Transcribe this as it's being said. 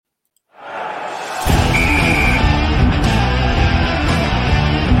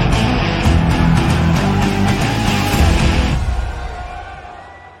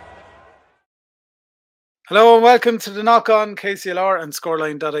Hello and welcome to the Knock On KCLR and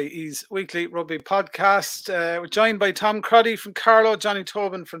Scoreline.ie's weekly rugby podcast. We're joined by Tom Cruddy from Carlow, Johnny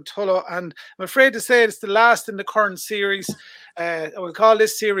Tobin from Tullow, and I'm afraid to say it's the last in the current series. We'll call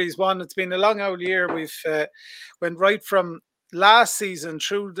this series one. It's been a long old year. We've went right from last season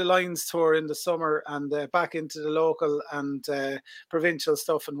through the Lions tour in the summer and back into the local and provincial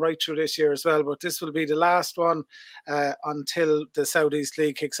stuff and right through this year as well. But this will be the last one until the Southeast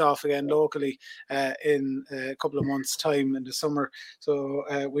League kicks off again locally in a couple of months' time in the summer. So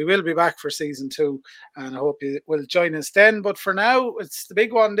we will be back for season 2 and I hope you will join us then. But for now, it's the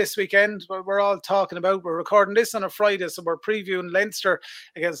big one this weekend. We're all talking about. We're recording this on a Friday, so we're previewing Leinster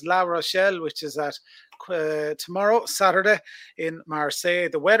against La Rochelle, which is at tomorrow, Saturday, in Marseille.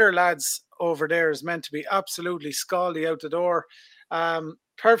 The weather, lads, over there is meant to be absolutely scaldy out the door.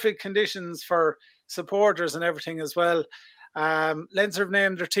 Perfect conditions for supporters and everything as well. Leinster have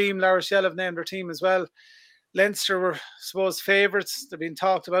named their team. La Rochelle have named their team as well. Leinster were, I suppose, favourites. They've been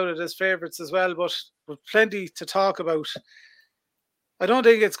talked about it as favourites as well, but with plenty to talk about. I don't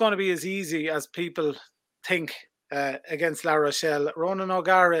think it's going to be as easy as people think against La Rochelle. Ronan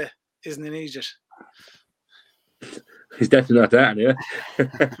O'Gara isn't an idiot. He's definitely not that, yeah.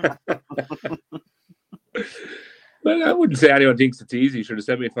 Well, I wouldn't say anyone thinks it's easy. Sure, the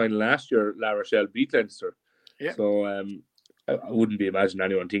semi-final last year, La Rochelle beat Leinster. Yeah. So I wouldn't be imagining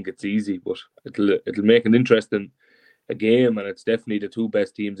anyone think it's easy, but it'll make an interesting game, and it's definitely the two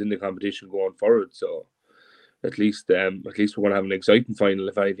best teams in the competition going forward. So at least we're going to have an exciting final,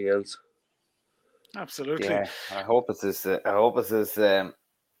 if anything else. Absolutely. Yeah, I hope it's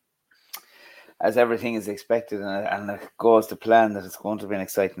as everything is expected and it goes to plan, that it's going to be an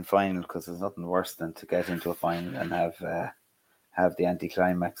exciting final, because there's nothing worse than to get into a final and have the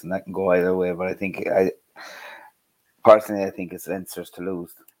anticlimax, and that can go either way. But I think personally think it's Leinster's to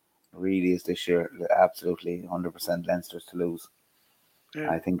lose. It really is this year, absolutely 100% Leinster's to lose. Yeah.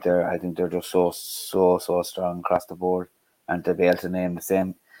 I think they're just so strong across the board, and to be able to name the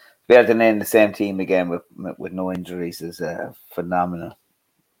same team again with no injuries is phenomenal.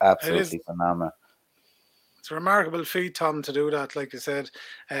 Absolutely phenomenal. It's a remarkable feat, Tom, to do that. Like you said,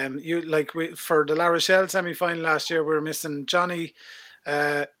 for the La Rochelle semi-final last year, we were missing Johnny,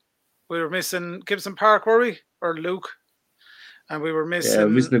 we were missing Gibson Park, were we, or Luke, and we were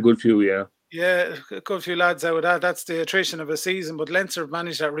missing a good few, yeah. Yeah, a good few lads out of that. That's the attrition of a season, but Leinster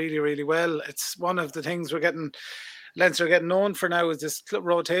managed that really, really well. It's one of the things Leinster getting known for now is this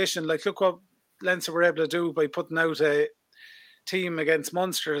rotation. Like, look what Leinster were able to do by putting out a team against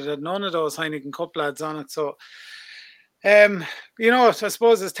Munster that had none of those Heineken Cup lads on it. So, I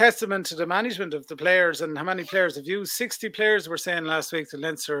suppose it's testament to the management of the players and how many players have used. 60 players were saying last week that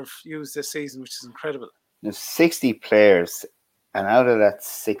Leinster have used this season, which is incredible. There's 60 players, and out of that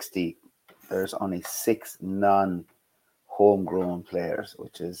 60, there's only 6 non-homegrown players,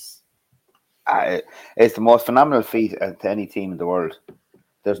 which is it's the most phenomenal feat to any team in the world.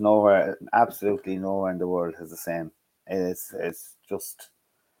 There's absolutely nowhere in the world has the same. It's just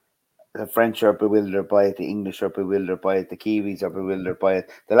the French are bewildered by it, the English are bewildered by it, the Kiwis are bewildered by it.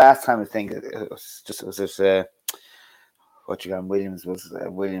 The last time I think Williams was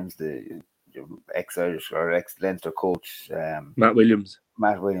the ex-Irish or ex-Leinster coach, Matt Williams.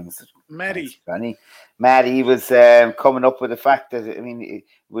 Matty was coming up with the fact that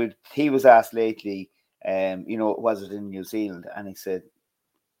he was asked lately, was it in New Zealand, and he said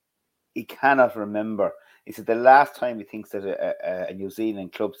he cannot remember. He said the last time he thinks that a New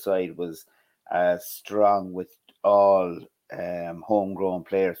Zealand club side was strong with all homegrown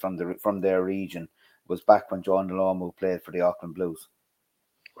players from their region was back when John Lomu played for the Auckland Blues.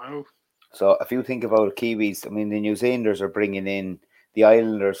 Wow. So if you think about Kiwis, the New Zealanders are bringing in, the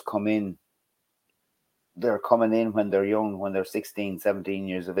Islanders come in. They're coming in when they're young, when they're 16, 17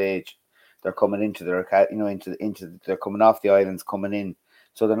 years of age. They're coming into their, they're coming off the islands, coming in.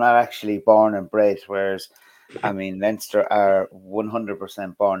 So they're not actually born and bred, whereas, Leinster are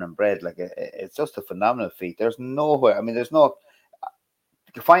 100% born and bred. Like, it's just a phenomenal feat. There's nowhere,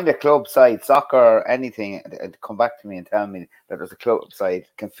 to find a club side, soccer or anything, come back to me and tell me that there's a club side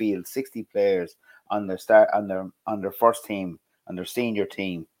can field 60 players on their first team, on their senior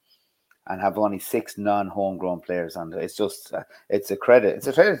team, and have only 6 non-homegrown players on there. It's just, it's a credit. It's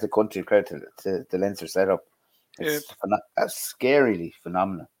a credit to the country, credit to the Leinster setup. It's scarily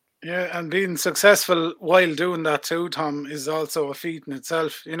phenomenal. Yeah, and being successful while doing that too, Tom, is also a feat in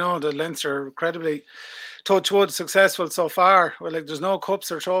itself. The Leinster are incredibly, touch wood, successful so far. Well, there's no cups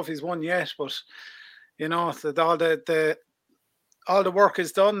or trophies won yet, but all the all the work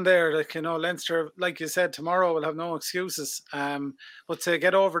is done there. Like, Leinster, like you said, tomorrow will have no excuses. But to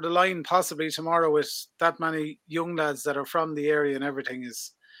get over the line possibly tomorrow with that many young lads that are from the area and everything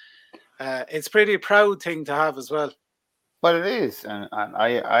is, it's pretty proud thing to have as well. Well, it is, and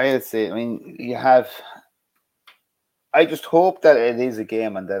I'd say, I mean, you have. I just hope that it is a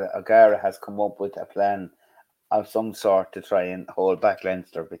game and that O'Gara has come up with a plan of some sort to try and hold back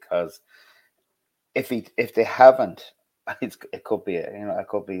Leinster, because if they haven't, it could be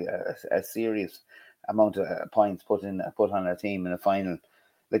a serious amount of points put on a team in a final.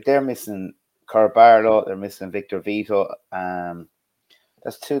 Like, they're missing Carbarlo, they're missing Victor Vito.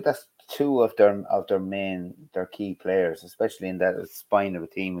 That's two of their key players, especially in that spine of a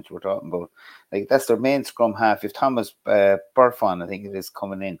team which we're talking about. Like, that's their main scrum half. If Thomas Burfon, I think it is,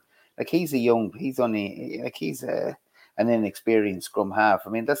 coming in, like, he's an inexperienced scrum half. I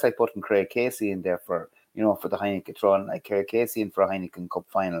mean, that's like putting Craig Casey in there for the Heineken Tron, like Craig Casey in for a Heineken Cup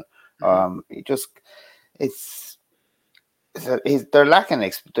final. They're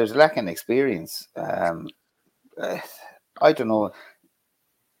lacking. There's lacking experience. I don't know.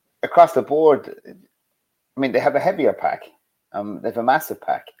 Across the board, I mean, they have a heavier pack. They have a massive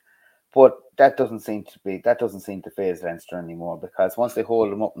pack, but that doesn't seem to faze Leinster anymore, because once they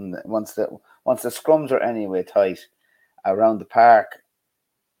hold them up and once the scrums are anyway tight around the park,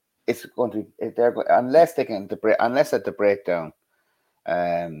 it's going to be, unless at the breakdown,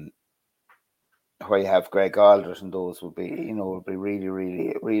 where you have Greg Alders, and those will be really,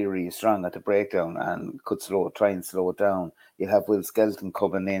 really, really, really strong at the breakdown and could try and slow it down. You'll have Will Skelton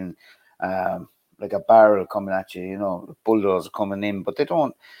coming in, like a barrel coming at you, bulldozer coming in, but they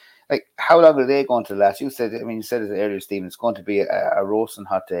don't. Like, how long are they going to last? You said it earlier, Stephen. It's going to be a roasting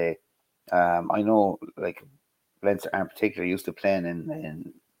hot day. I know, like, Leinster aren't particularly used to playing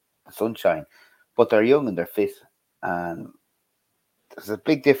in the sunshine, but they're young and they're fit, and there's a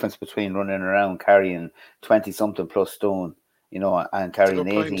big difference between running around carrying 20-something plus stone, and carrying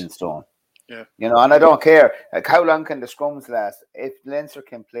 18 stone. Yeah. And I don't care. Like, how long can the scrums last? If Leinster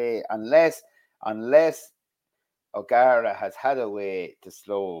can play, unless O'Gara has had a way to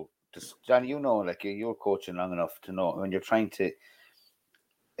slow. John, like, you're coaching long enough to know when you're trying to.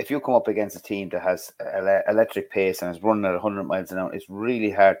 If you come up against a team that has electric pace and is running at 100 miles an hour, it's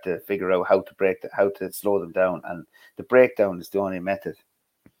really hard to figure out how to slow them down, and the breakdown is the only method.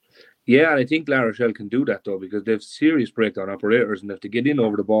 Yeah, and I think La Rochelle can do that, though, because they have serious breakdown operators, and if they get in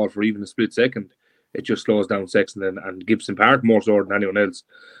over the ball for even a split second, it just slows down Sexton and Gibson Park more so than anyone else,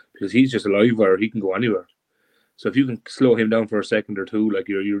 because he's just a live wire. He can go anywhere. So if you can slow him down for a second or two, like,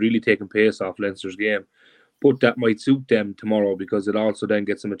 you're really taking pace off Leinster's game. But that might suit them tomorrow, because it also then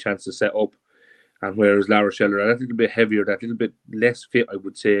gets them a chance to set up. And whereas La Rochelle are that little bit heavier, that little bit less fit, I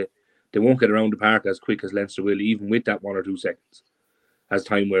would say, they won't get around the park as quick as Leinster will, even with that 1 or 2 seconds as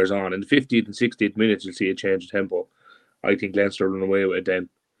time wears on. In the 50th and 60th minutes, you'll see a change of tempo. I think Leinster will run away with it then,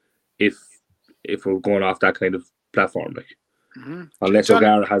 if we're going off that kind of platform. Like, unless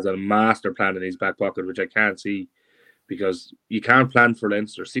O'Gara has a master plan in his back pocket, which I can't see, because you can't plan for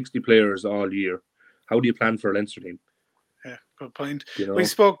Leinster. 60 players all year. How do you plan for a Leinster team? Yeah, good point. We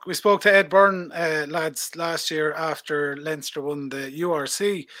spoke to Ed Byrne, lads, last year after Leinster won the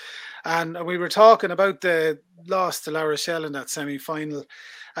URC, and we were talking about the loss to La Rochelle in that semi-final,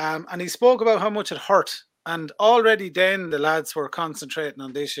 and he spoke about how much it hurt. And already then the lads were concentrating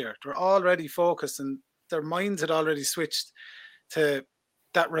on this year. They're already focused, and their minds had already switched to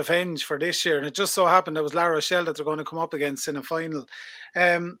that revenge for this year. And it just so happened it was La Rochelle that they're going to come up against in a final.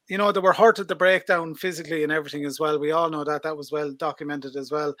 They were hurt at the breakdown physically and everything as well. We all know that was well documented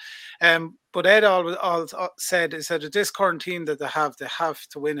as well. But Ed always said that this current team that they have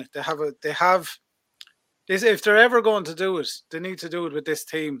to win it. They have this, if they're ever going to do it, they need to do it with this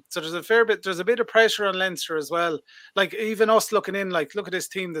team. So there's a bit of pressure on Leinster as well. Like, even us looking in, like, look at this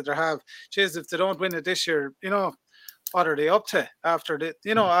team that they have. Jeez, if they don't win it this year, what are they up to after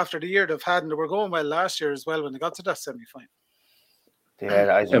the year they've had? And they were going well last year as well when they got to that semi-final.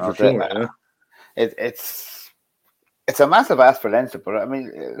 Yeah, I don't know. For sure, It's a massive ask for Leinster, but I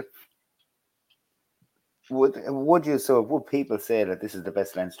mean, would people say that this is the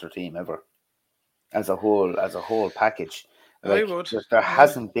best Leinster team ever, as a whole package? Like, I would. There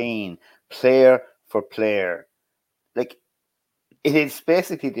hasn't been player for player. Like, it is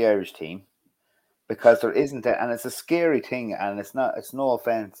basically the Irish team, because there isn't, and it's a scary thing, and it's no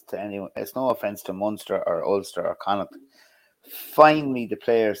offense to anyone. It's no offense to Munster or Ulster or Connacht. Find me the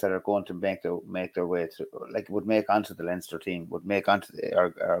players that are going to make their way through, like, would make onto the Leinster team, would make onto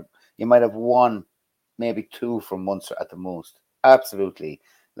or you might have one, maybe two from Munster at the most. Absolutely,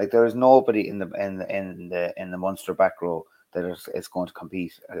 like, there is nobody in the Munster back row that is going to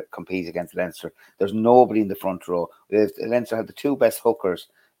compete against Leinster. There's nobody in the front row. Leinster have the two best hookers.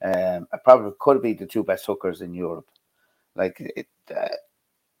 Probably could be the two best hookers in Europe.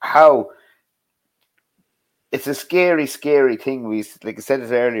 How it's a scary thing. Like I said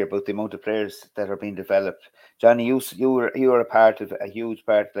it earlier about the amount of players that are being developed. Johnny, you were a huge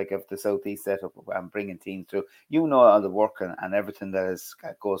part of the Southeast setup and bringing teams through. You know all the work and everything that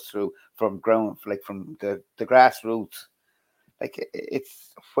goes through from ground, from the grassroots.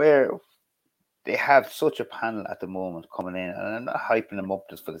 It's where they have such a panel at the moment coming in, and I'm not hyping them up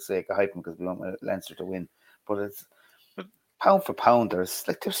just for the sake of hyping because we want Leinster to win, but it's pound for pound. They're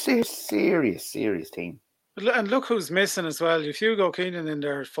serious team. And look who's missing as well. You've Hugo Keenan in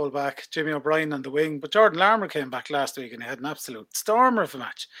there, full back, Jimmy O'Brien on the wing, but Jordan Larmour came back last week and he had an absolute stormer of a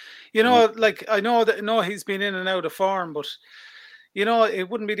match. I know he's been in and out of form, but it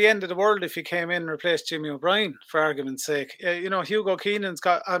wouldn't be the end of the world if he came in and replaced Jimmy O'Brien, for argument's sake. Hugo Keenan's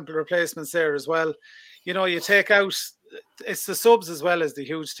got ample replacements there as well. You take out, it's the subs as well as the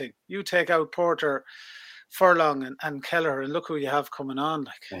huge thing. You take out Porter, Furlong and Keller, and look who you have coming on.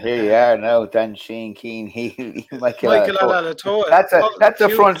 Here you are now, Dan Sheen, Keane, Healy, Michael Alatoa. That's a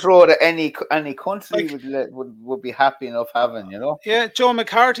front row that any country would be happy enough having, Yeah, Joe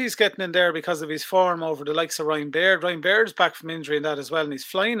McCarthy's getting in there because of his form over the likes of Ryan Baird. Ryan Baird's back from injury and that as well, and he's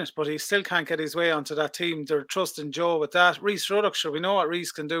flying it, but he still can't get his way onto that team. They're trusting Joe with that. Reece Ruddock, sure, we know what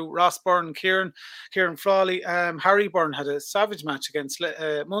Reece can do. Ross Byrne, Kieran Frawley, Harry Byrne had a savage match against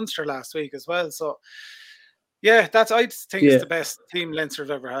Munster last week as well, so yeah, I think it's the best team Leinster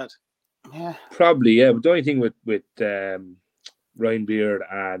have ever had. Yeah, probably. Yeah, but the only thing with Ryan Beard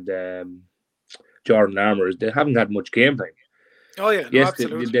and Jordan Larmour is they haven't had much game time. Oh yeah, yes,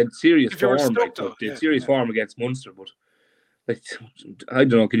 absolutely. They had serious form. Form against Munster, but I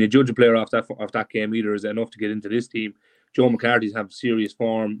don't know. Can you judge a player off that game either? Is it enough to get into this team? Joe McCarthy's have serious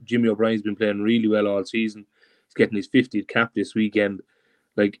form. Jimmy O'Brien's been playing really well all season. He's getting his 50th cap this weekend.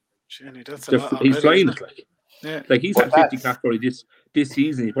 Jenny, he's flying it. Yeah. He's had 50 caps already this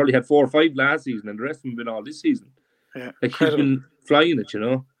season. He probably had 4 or 5 last season, and the rest of them have been all this season. Yeah, he's been flying it,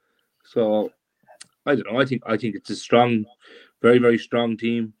 So I don't know. I think it's a strong, very very strong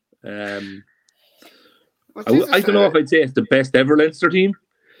team. I don't know if I'd say it's the best ever Leinster team,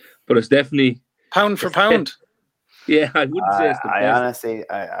 but it's definitely pound for pound. Yeah, I wouldn't say it's the best. Honestly,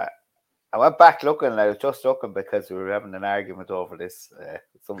 I went back looking, and I was just looking because we were having an argument over this with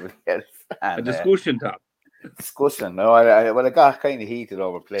somebody else. And, a discussion, Tom. Discussion. No, I got kind of heated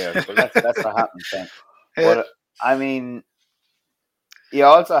over players, but that's what happens then. Yeah. But I mean, you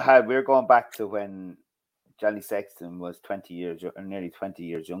also had, we're going back to when Johnny Sexton was 20 years, or nearly 20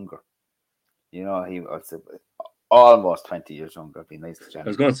 years younger. He was almost 20 years younger. It'd be nice to Johnny. I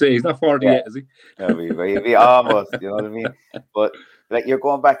was going to say, he's not 40 yet, is he? No, he'd be almost, you know what I mean? But you're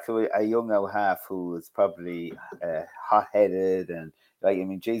going back to a young out half who was probably hot-headed and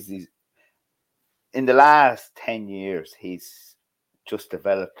Jesus. In the last 10 years, he's just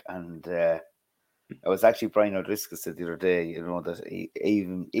developed, and I was actually Brian O'Driscoll said the other day, that he,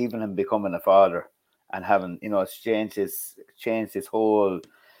 even him becoming a father and having, it's changed his whole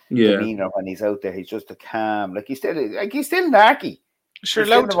demeanor when he's out there. He's just a calm, he's still narky. Sure,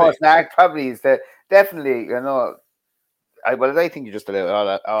 he's still the most narky. Probably is definitely, I think you just all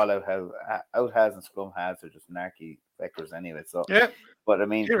out has and scrum has are just narky vectors anyway. So yeah. But I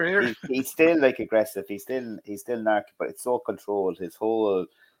mean, he's still aggressive. He's still narky, but it's so controlled.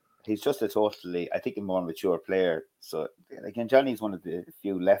 He's just a totally, I think, a more mature player. So again, Johnny's one of the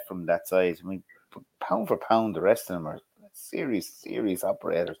few left from that side. I mean, pound for pound, the rest of them are serious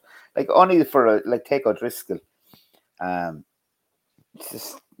operators. Only for take O'Driscoll. I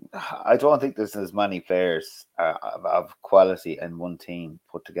don't think there's as many players of quality in one team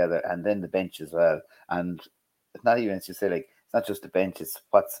put together, and then the bench as well. And it's not even, as you say, it's not just the bench. It's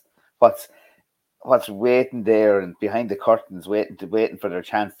what's waiting there and behind the curtains, waiting for their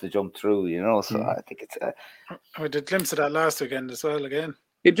chance to jump through. So I think it's. I did a glimpse of that last weekend as well. Again,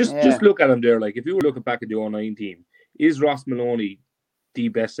 just look at him there. If you were looking back at the 09 team, is Ross Maloney the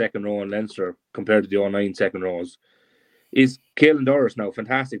best second row in Leinster compared to the 09 second rows? Is Caelan Doris now a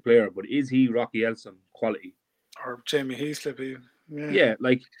fantastic player, but is he Rocky Elson quality? Or Jamie Heaslip? Yeah,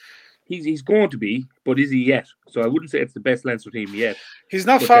 he's going to be, but is he yet? So I wouldn't say it's the best Leinster team yet. He's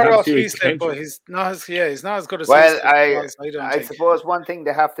not far off Heaslip, but he's not as good as. Well, I suppose one thing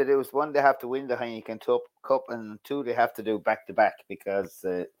they have to do is they have to win the Heineken Cup, and 2 they have to do back to back, because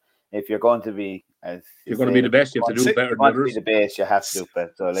if you're going to be, the best, you have to do better than others. To be the best, you have to do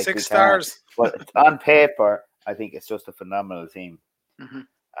better. So 6 stars. But on paper, I think it's just a phenomenal team.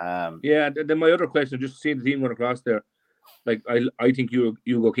 Mm-hmm. Then my other question, just seeing the team going across there, like I think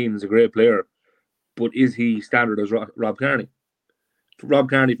Hugo Keenan's a great player, but is he standard as Rob Kearney? Rob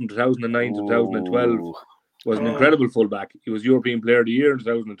Kearney from 2009 to 2012 was an incredible fullback. He was European Player of the Year in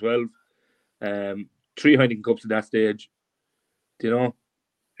 2012. 3 Heineken Cups at that stage. Do you know?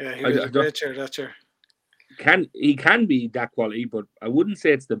 Yeah, he was a great year that year. He can be that quality, but I wouldn't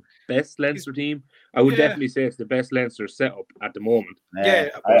say it's the best Leinster team. I would definitely say it's the best Leinster setup at the moment. Yeah.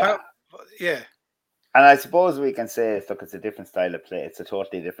 And I suppose we can say it's a different style of play. It's a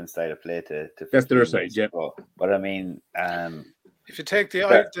totally different style of play to that's their side, yeah. But I mean, if you take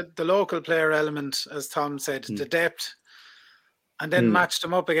the local player element, as Tom said, the depth, and then match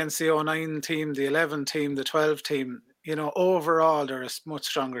them up against the 09 team, the 11 team, the 12 team, you know, overall they're a much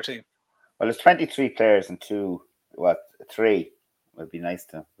stronger team. Well, there's 23 players and 3 would be nice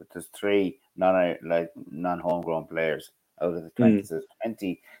to, but there's 3 non-homegrown players out of the 20. So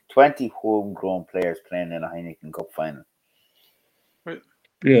there's 20 homegrown players playing in a Heineken Cup final.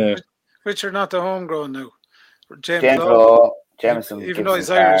 Yeah. Which are not the homegrown now. James Law, Jameson, even though he's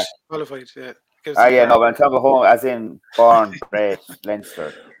Irish qualified, yeah. But I'm talking about home, as in born, bred,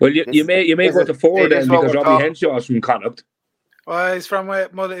 Leinster. Well, you may go to 4 then because Robbie Henshaw's from Connacht. Well, he's from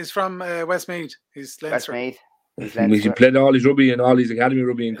Westmeath. He's Leinster. Westmeath. He played all his rugby and all his academy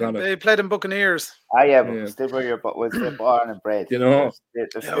rugby in Connacht. They played in Buccaneers. But still where you're born and bred. You know, they're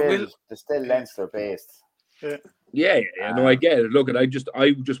still Leinster based. Yeah. No, I get it. Look, I just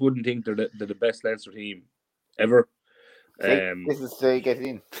wouldn't think they're the best Leinster team ever. This is so you get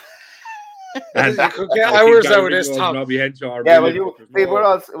in. And you could get hours out of this, Tom. We're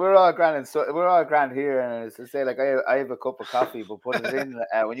all grand, so we're all grand here, and it's to say, like, I have a cup of coffee, but put it in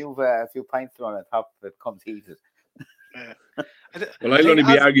when you've a few pints thrown on top, it comes heated. Well, I'll only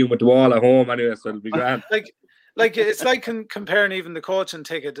be arguing with the wall at home anyway, so it'll be grand. Like it's like comparing even the coaching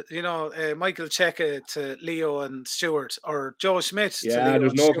ticket, you know, Michael Cheika to Leo and Stewart, or Joe Schmidt. Yeah,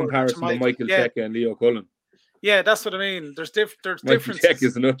 there's no comparison to Michael Cheika and Leo Cullen. Yeah, that's what I mean. There's differences. Michael Cheika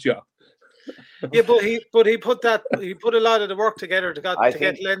is a nut job. Yeah, but he put a lot of the work together to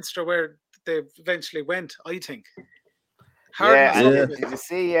get Leinster where they eventually went. I think. Did you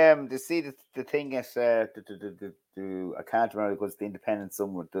see the thing is I can't remember because the Independent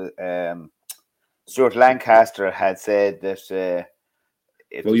somewhere Stuart Lancaster had said that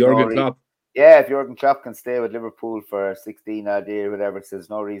if Jurgen Klopp. Yeah, if Jurgen Klopp can stay with Liverpool for 16 odd years, whatever, there's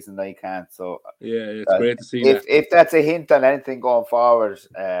no reason they can't. So it's great to see if that's a hint on anything going forward,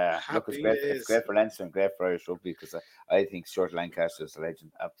 look, it's great for Leinster and great for Irish rugby, because I think Stuart Lancaster is a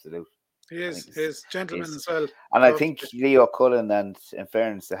legend, absolute. He is gentleman as well. And I think Leo Cullen, and in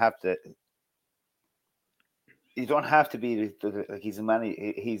fairness, they have to. You don't have to be like he's a man.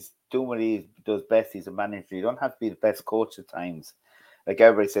 He's doing what he does best. He's a manager. You don't have to be the best coach at times. Like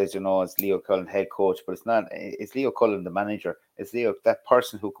everybody says, it's Leo Cullen head coach, but it's not. It's Leo Cullen the manager. It's Leo, that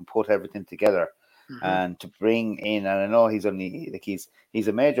person who can put everything together and to bring in. And I know he's a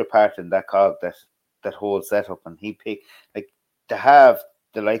major part in that cog that whole setup. And he picked to have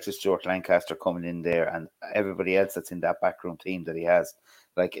the likes of Stuart Lancaster coming in there and everybody else that's in that backroom team that he has.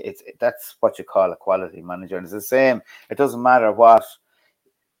 Like that's what you call a quality manager. And it's the same. It doesn't matter what.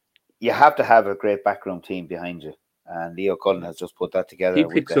 You have to have a great backroom team behind you. And Leo Cullen has just put that together. He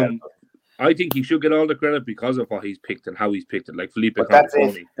picked I think he should get all the credit because of what he's picked and how he's picked it. Like Felipe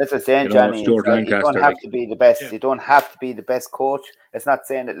Conte. That's the same, Johnny. You don't have to be the best. Yeah. You don't have to be the best coach. It's not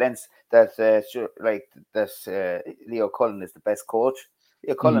saying that Leo Cullen is the best coach.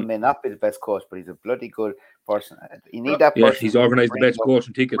 Leo Cullen may not be the best coach, but he's a bloody good person. You need that person. Yeah, he's organised the best coach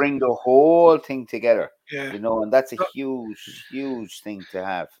and ticket. Bring the whole thing together. Yeah. And that's a huge, huge thing to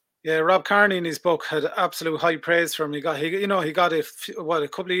have. Yeah, Rob Kearney in his book had absolute high praise for him. He got a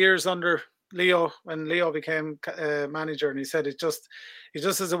couple of years under Leo when Leo became manager, and he said he just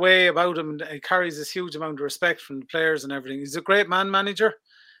has a way about him, and he carries this huge amount of respect from the players and everything. He's a great man manager,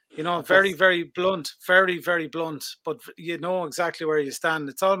 very, very blunt, very, very blunt, but you know exactly where you stand.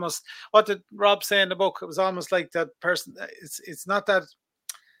 It's almost, what did Rob say in the book? It was almost like that person. It's not that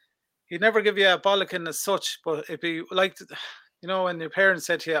he'd never give you a bollocking as such, but it'd be like, when your parents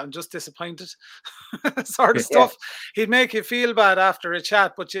said to you, I'm just disappointed, sort of stuff. He'd make you feel bad after a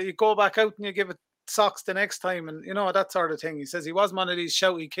chat, but you go back out and you give it socks the next time, and that sort of thing. He says he wasn't one of these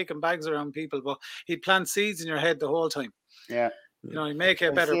shouty kicking bags around people, but he'd plant seeds in your head the whole time. Yeah. He'd make you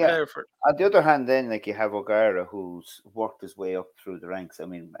a better player for it. On the other hand, then, you have O'Gara, who's worked his way up through the ranks. I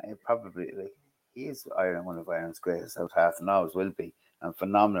mean, probably, he is one of Ireland's greatest out half, and always will be. A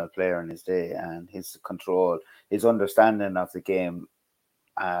phenomenal player in his day, and his control, his understanding of the game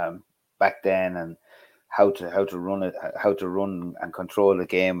back then, and how to run it, how to run and control the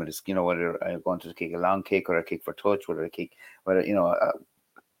game. And it's, whether I'm going to kick a long kick or a kick for touch, whether can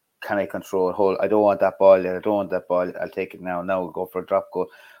I control hold? I don't want that ball yet. I don't want that ball. I'll take it now. Now we'll go for a drop goal.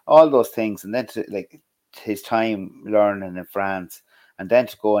 All those things, and then his time learning in France, and then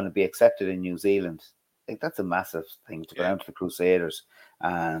to go and be accepted in New Zealand. That's a massive thing to go down to the Crusaders,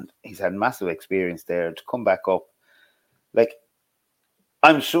 and he's had massive experience there to come back up.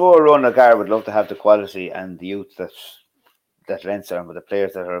 I'm sure Ron O'Gara would love to have the quality and the youth that Leinster, and with the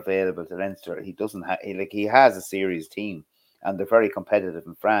players that are available to Leinster. He doesn't have. He has a serious team, and they're very competitive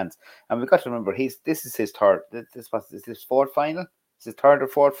in France. And we've got to remember, this is his third. Is this fourth final? Is his third or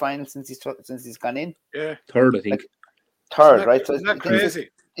fourth final since he's gone in? Yeah, third, I think. Third, right? So isn't crazy?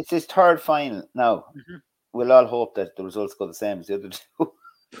 It's his third final now. Mm-hmm. We'll all hope that the results go the same as the other two.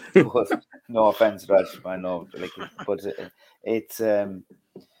 But, no offense, Raj, I know, but it's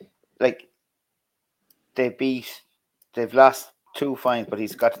they've lost two finals, but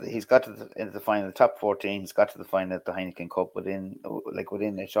he's got into the final, the top 14. He's got to the final at the Heineken Cup within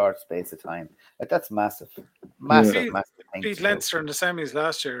a short space of time. That's massive. Thing. Beat Leinster in the semis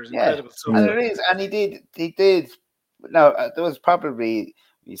last year. Is incredible. So and it is, and he did. Now there was probably.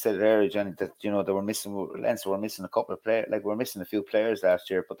 You said it earlier, Johnny, that they were missing. Leinster were missing a couple of players. We're missing a few players last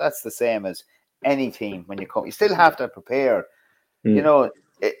year, but that's the same as any team. When you come, you still have to prepare.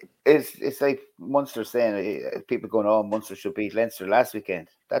 It's like Munster saying people going, "Oh, Munster should beat Leinster last weekend."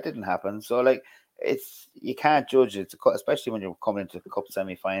 That didn't happen. So you can't judge it, especially when you're coming into the cup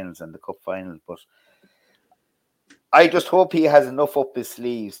semi-finals and the cup final. But I just hope he has enough up his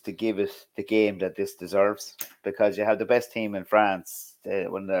sleeves to give it the game that this deserves, because you have the best team in France.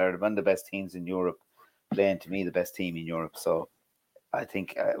 When they're one of the best teams in Europe, playing, to me, the best team in Europe. So I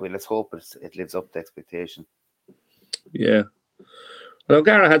think let's hope it lives up to expectation. Yeah. Well,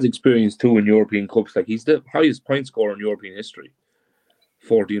 O'Gara has experience too in European Cups. He's the highest point scorer in European history.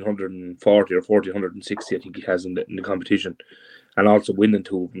 1,440 or 1,460, I think he has in the competition. And also winning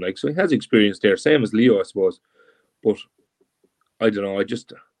two of them. So he has experience there. Same as Leo, I suppose. But I don't know. I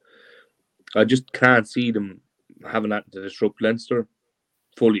just can't see them having that to disrupt Leinster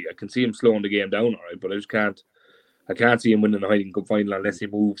fully. I can see him slowing the game down, all right, but I can't see him winning the Heineken Cup final unless he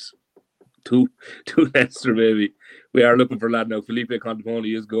moves to Leinster, maybe. We are looking for a lad now. Felipe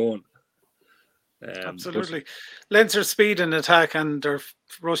Contemoni is going. Absolutely. Leinster's speed in attack and their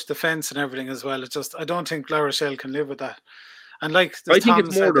rush defence and everything as well. It's just, I don't think La Rochelle can live with that. And I think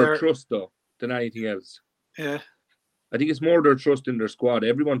it's more their trust, though, than anything else. Yeah. I think it's more their trust in their squad.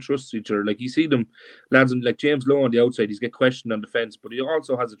 Everyone trusts each other. You see them, lads, like James Lowe on the outside, he's get questioned on defence, but he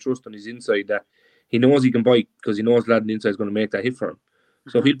also has a trust on his inside that he knows he can bite, because he knows the lad on the inside is going to make that hit for him.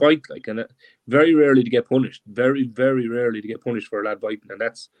 So he'll bite, and very rarely to get punished. Very, very rarely to get punished for a lad biting, and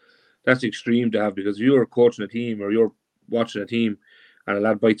that's extreme to have, because if you're coaching a team or you're watching a team and a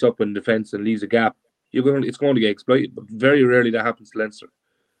lad bites up in defence and leaves a gap, it's going to get exploited. But very rarely that happens to Leinster,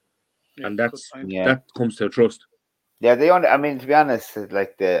 and that comes to trust. Yeah, they only. I mean, to be honest,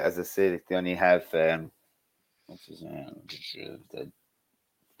 as I said, they only have the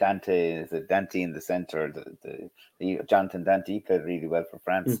Dante in the centre. The Jonathan Dante, he played really well for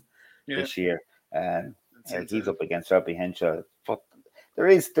France this year. He's up against Robbie Henshaw. But there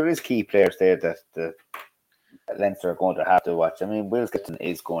is key players there that the Leinster are going to have to watch. I mean, Will Skipton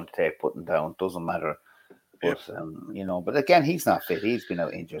is going to take putting down. Doesn't matter. But but again, he's not fit. He's been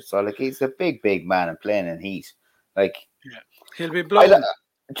out injured. So he's a big man and playing in heat. He'll be blown. Do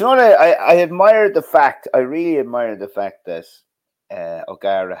you know what I admire the fact? I really admire the fact that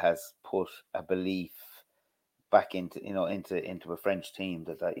O'Gara has put a belief back into a French team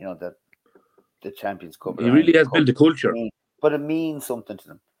that the Champions Cup. He really has built a culture, but it means something to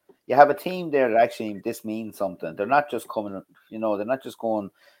them. You have a team there that actually this means something. They're not just coming. They're not just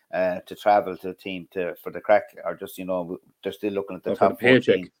going to travel to a team for the crack, or just they're still looking at the top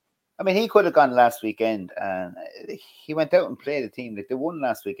 14. I mean, he could have gone last weekend, and he went out and played a team that they won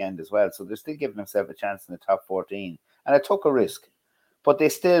last weekend as well. So they're still giving themselves a chance in the top 14, and it took a risk, but they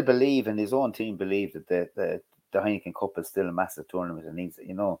still believe, and his own team believe that the Heineken Cup is still a massive tournament and needs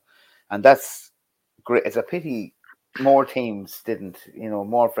it, and that's great. It's a pity more teams didn't,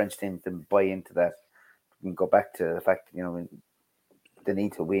 more French teams didn't buy into that and go back to the fact that they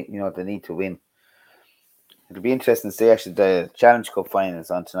need to win. They need to win. It'll be interesting to see actually the Challenge Cup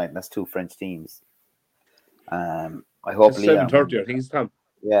finals on tonight, and that's two French teams. I hope it's 7:30, I think it's time.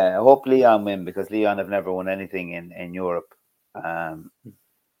 Yeah, I hope Lyon win, because Lyon have never won anything in Europe.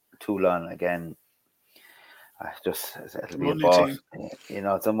 Toulon again. It'll be a boss.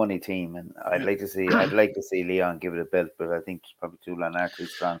 It's a money team, and I'd like to see Lyon give it a belt, but I think probably Toulon are too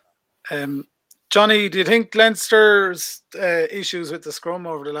strong. Johnny, do you think Leinster's issues with the scrum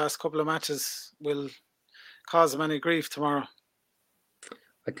over the last couple of matches will cause them any grief tomorrow?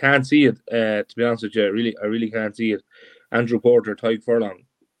 I can't see it. To be honest with you, I really can't see it. Andrew Porter, Tadhg Furlong,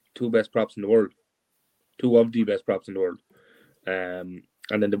 two best props in the world, two of the best props in the world. And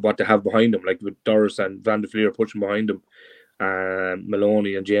then what they have behind them, like with Doris and Van der Fleer pushing behind them,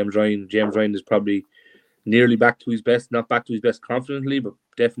 Maloney and James Ryan. James Ryan is probably nearly back to his best, not back to his best confidently, but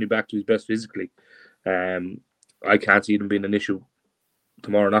definitely back to his best physically. I can't see them being an issue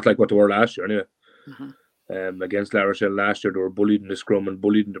tomorrow, not like what they were last year anyway. Against La Rochelle last year, they were bullied in the scrum and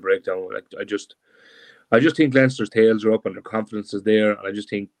bullied in the breakdown. Like I just think Leinster's tails are up and their confidence is there, and I just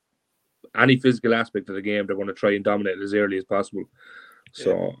think any physical aspect of the game they're going to try and dominate as early as possible.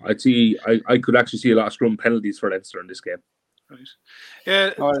 So I could actually see a lot of scrum penalties for Leinster in this game. Right.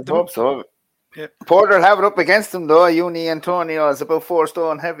 Yeah, I hope so. Yeah. Porter will have it up against him though. Uni Antonio is about 4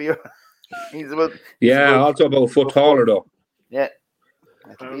 stone heavier. He's also about a foot taller though. Yeah.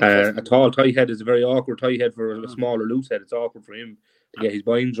 A tall tie head is a very awkward tie head for a smaller loose head. It's awkward for him to get his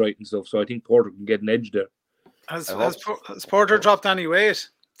binds right and stuff. So I think Porter can get an edge there. Has Porter dropped any weight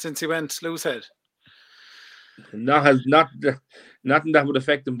since he went loose head? Nothing that would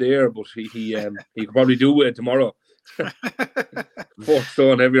affect him there, but he could probably do it tomorrow. 4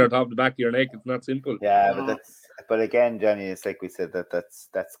 stone heavier on top of the back of your neck. It's not simple. Yeah, but again, Johnny, it's like we said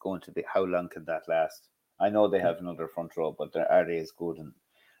that's going to be, how long can that last? I know they have another front row, but are they as good? And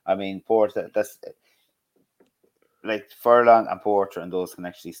I mean, Porter, that's like Furlong and Porter, and those can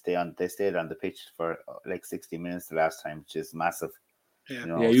actually stayed on the pitch for like 60 minutes the last time, which is massive.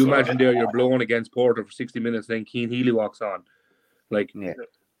 Yeah, you imagine there you're blowing against Porter for 60 minutes, then Cian Healy walks on. Like now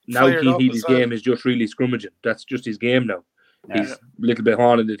Cian Healy's game is just really scrummaging. That's just his game now. Yeah. He's a little bit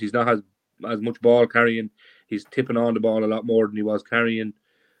haunted it. He's not as much ball carrying. He's tipping on the ball a lot more than he was carrying.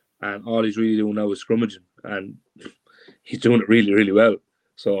 And all he's really doing now is scrummaging. And he's doing it really, really well.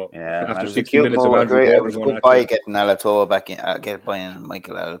 So after 60 minutes of Andrew Porter, it was a good buy getting Alatoa back in, get buying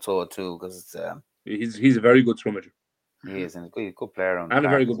Michael Alatoa too, because it's he's a very good scrummager. He is, and a good player on and a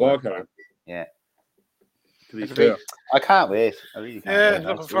very good ball carrier. Yeah. To be fair, I can't wait. I really can't wait.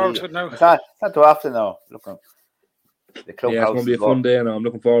 Looking forward to it now. It's not too often now. Looking, the clubhouse. Yeah, it's going to be a fun day now. I'm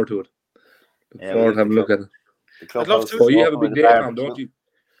looking forward to it. Looking forward to having a look at it. The clubhouse. Oh, you have a big day, Tom, don't you?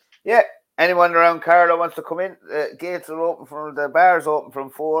 Yeah. Anyone around Carlow wants to come in? Gates are open from the bars open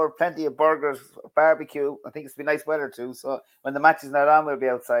from 4. Plenty of burgers, barbecue. I think it's been nice weather too. So when the match is not on, we'll be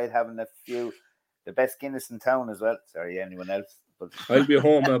outside having a few. The best Guinness in town as well. Sorry, anyone else? But I'll be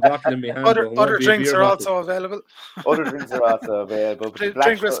home a bottle in my hand. Other drinks are also available. Other drinks are also available.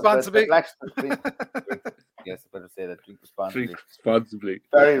 Drink responsibly. Yes, I better say that. Drink responsibly. Drink responsibly.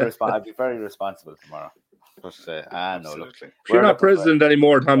 I'll be very responsible tomorrow. But no, look. If you're not president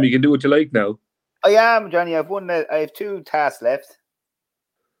anymore, Tom, you can do what you like now. I am, Johnny. I have 2 tasks left.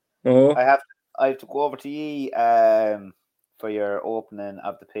 Oh. I have to go over to ye for your opening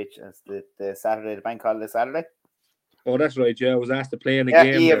of the pitch as the Saturday, the bank holiday Saturday. Oh, that's right. Yeah, I was asked to play in the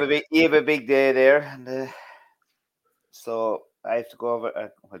game. You have a big day there, and so I have to go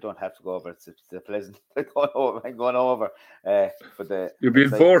over. I don't have to go over. It's pleasant. I'm going over for the. You're being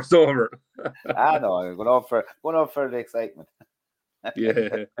forced over. I know. I'm going over for the excitement.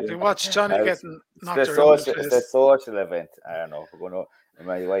 Yeah. You watch Johnny getting knocked around. It's a social event. I don't know. We're going to.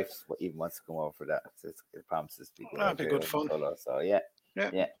 My wife even wants to come over for that. It promises to be good. That'd be good fun. So yeah.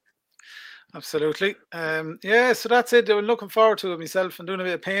 Absolutely. So that's it. I'm looking forward to it myself. I'm doing a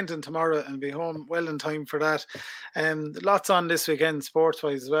bit of painting tomorrow and be home well in time for that. Lots on this weekend,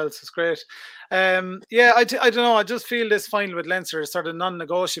 sports-wise as well, so it's great. I don't know. I just feel this final with Leinster is sort of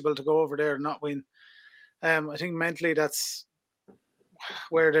non-negotiable to go over there and not win. I think mentally that's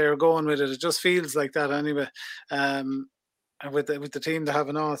where they're going with it. It just feels like that anyway. With the team they have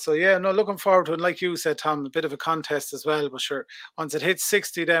and all. So looking forward to it. And like you said, Tom, a bit of a contest as well. But sure, once it hits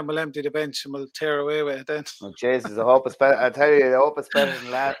 60, then we'll empty the bench and we'll tear away with it then. Oh, Jesus, I hope it's better. I tell you, I hope it's better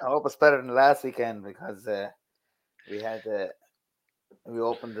than last. I hope it's better than last weekend because we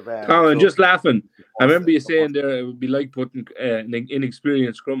opened the bar. Oh, and just laughing. I remember you saying there it would be like putting an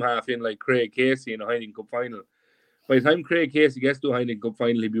inexperienced scrum half in like Craig Casey in a Heineken Cup final. By the time Craig Casey gets to a Heineken Cup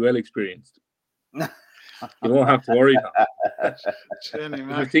final, he'll be well experienced. You don't have to worry. I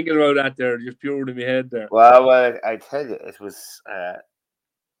was thinking about that there, just pure in my head there. Well, I tell you, it was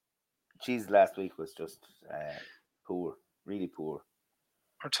last week was just poor, really poor.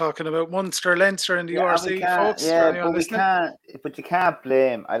 We're talking about Munster, Leinster, and the URC, folks. But you can't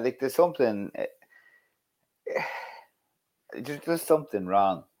blame. I think there's something. There's something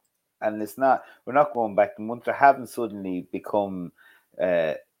wrong, and it's not. We're not going back to Munster. Haven't suddenly become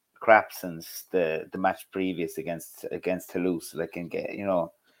crap since the match previous against Toulouse. Like, and get,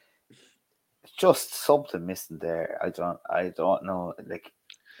 it's just something missing there. I don't know. Like,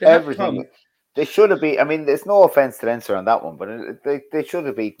 everything. They should have beat. I mean, there's no offense to Leinster on that one, but they should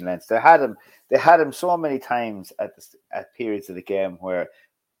have beaten Leinster. They had him so many times at periods of the game where,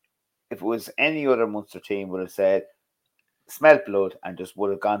 if it was any other Munster team, would have said, "Smelt blood," and just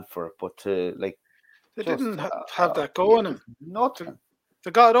would have gone for it. But they didn't have that going. Nothing.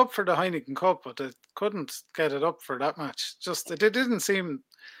 They got up for the Heineken Cup, but they couldn't get it up for that match. Just it didn't seem.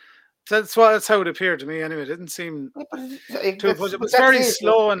 That's how it appeared to me. Anyway, it didn't seem. It was very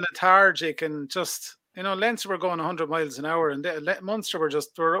slow and lethargic, and just Leinster were going 100 miles an hour, and Munster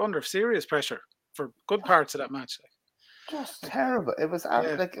were under serious pressure for good parts of that match. Just terrible. It was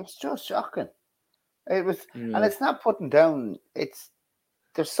it was just shocking. It was, and it's not putting down.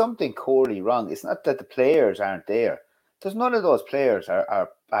 There's something corely wrong. It's not that the players aren't there. There's none of those players are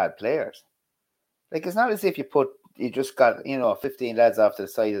bad players. Like, it's not as if you just got 15 lads off to the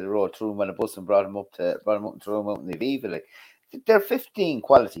side of the road, threw them on a bus and brought them up and threw them out in the Aviva. Like, they're 15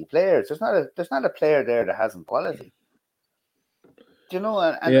 quality players. There's not a player there that hasn't quality. Do you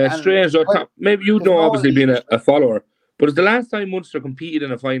know? Strange. Maybe you know, obviously being a follower, but it's the last time Munster competed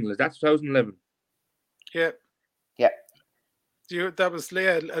in a final. Is that 2011? Yeah. Yeah. That was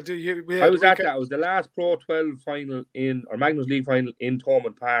I was at that. It was the last Pro 12 final or Magnus League final in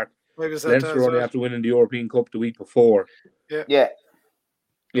Thomond Park. Leinster only after winning the European Cup the week before. Yeah.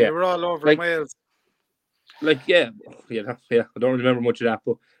 We were all over in Wales. I don't remember much of that,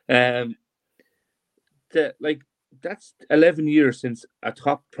 but that's 11 years since a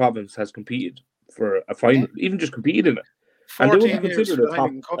top province has competed for a final, even just competed in it, and they wouldn't consider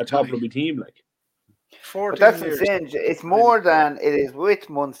it a top rugby team. Like, but that's insane. It's more than it is with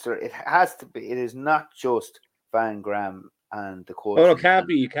Munster. It has to be. It is not just Van Graham and the coach. Oh, no, it can't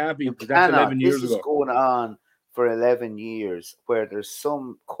be. Because that's 11 years ago. This is going on for 11 years, where there's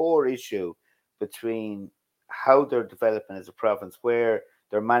some core issue between how they're developing as a province, where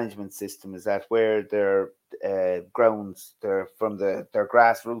their management system is at, where their grounds, they're from their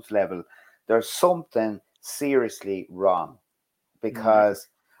grassroots level. There's something seriously wrong, because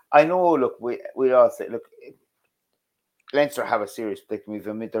I know. Look, we all say, look, Leinster have a serious predicament.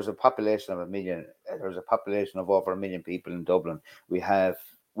 I mean, there's a population of 1 million. There's a population of over 1 million people in Dublin. We have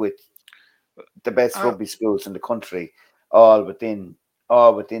with the best rugby schools in the country, all within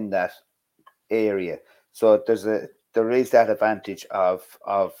that area. So there is that advantage of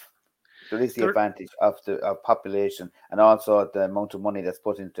the population, and also the amount of money that's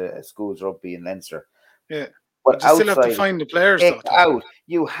put into schools rugby in Leinster. Yeah, but you still have to find the players.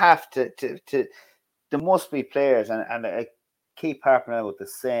 You have to. There must be players, and I keep harping out with the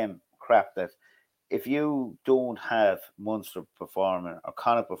same crap, that if you don't have Munster performing, or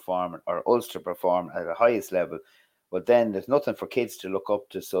Connacht performing, or Ulster performing at the highest level, well, then there's nothing for kids to look up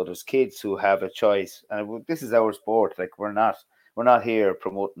to. So there's kids who have a choice, and this is our sport. Like, we're not here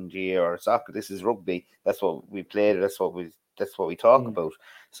promoting GA or soccer. This is rugby. That's what we play. That's what we talk about.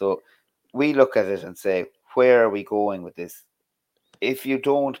 So we look at it and say, where are we going with this? If you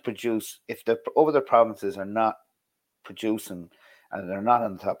don't produce, if the other provinces are not producing and they're not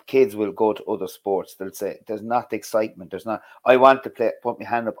on top, kids will go to other sports. They'll say, there's not the excitement. There's not, I want to play, put my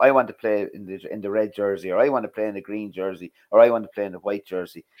hand up, I want to play in the red jersey, or I want to play in the green jersey, or I want to play in the white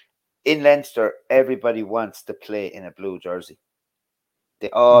jersey. In Leinster, everybody wants to play in a blue jersey. They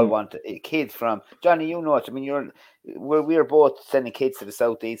all want to, kids from, Johnny, you know it. I mean, we're both sending kids to the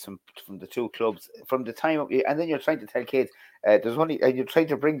southeast from the two clubs from the time, and then you're trying to tell kids, you're trying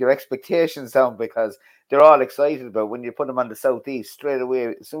to bring their expectations down, because they're all excited about when you put them on the southeast straight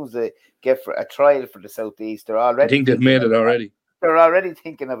away. As soon as they get for a trial for the southeast, they're already. I think they've made it already. They're already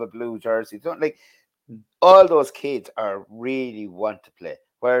thinking of a blue jersey. Don't like all those kids are really want to play,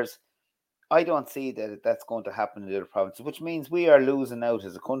 whereas I don't see that that's going to happen in the other provinces, which means we are losing out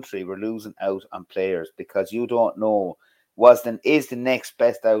as a country. We're losing out on players, because you don't know is the next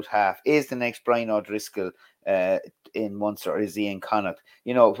best out half, is the next Brian O'Driscoll in Munster, or is he in Connacht?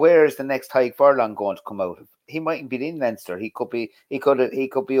 Where is the next Tyke Furlong going to come out of? He mightn't be in Leinster. He could be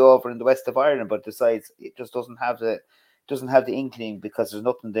over in the west of Ireland, but decides it just doesn't have the inkling, because there's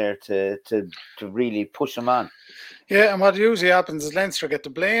nothing there to really push him on. Yeah, and what usually happens is Leinster get the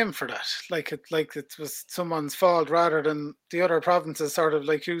blame for that. Like it was someone's fault, rather than the other provinces, sort of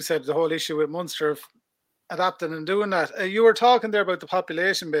like you said, the whole issue with Munster. adapting and doing that. You were talking there about the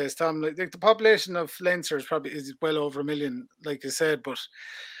population base, Tom. Like the population of Leinster is well over 1 million, like you said. But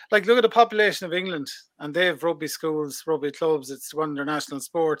like, look at the population of England, and they have rugby schools, rugby clubs. It's one of their national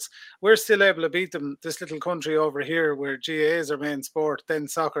sports. We're still able to beat them. This little country over here, where GAA is our main sport, then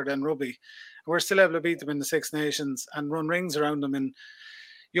soccer, then rugby. We're still able to beat them in the Six Nations and run rings around them in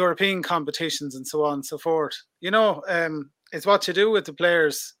European competitions and so on and so forth. It's what you do with the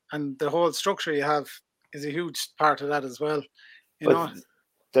players, and the whole structure you have is a huge part of that as well. I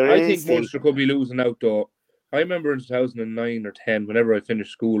think Munster could be losing out though. I remember in 2009 or 10, whenever I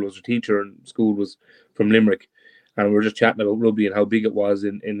finished school, I was a teacher and school was from Limerick, and we were just chatting about rugby and how big it was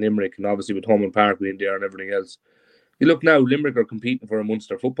in Limerick, and obviously with Thomond Park being there and everything else. You look now, Limerick are competing for a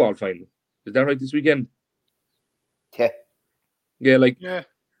Munster football final. Is that right this weekend? Yeah.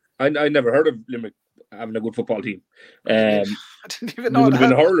 I never heard of Limerick having a good football team. I didn't even know it would have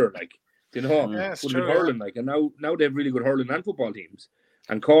been a hurler, hurling, and now they have really good hurling and football teams.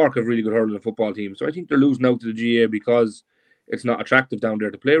 And Cork have really good hurling and football teams. So I think they're losing out to the GAA because it's not attractive down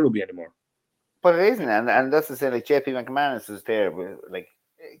there to play rugby anymore. But it isn't, and that's the thing. Like JP McManus is there, like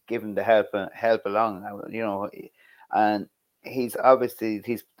giving the help along, and he's obviously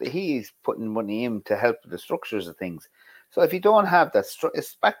he's putting money in to help with the structures of things. So if you don't have that,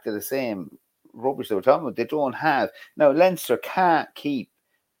 it's back to the same rubbish they were talking about. They don't have now. Leinster can't keep,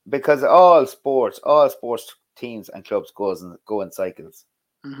 because all sports teams and clubs go in cycles.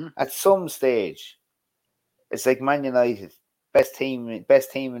 Mm-hmm. At some stage, it's like Man United, best team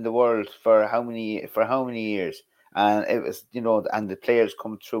in the world for how many years, and it was and the players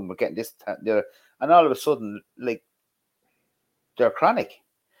come through. We're getting this, that, the other, and all of a sudden, like, they're chronic.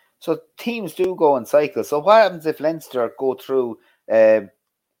 So teams do go in cycles. So what happens if Leinster go through?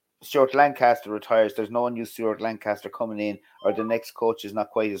 Stuart Lancaster retires. There's no new Stuart Lancaster coming in, or the next coach is not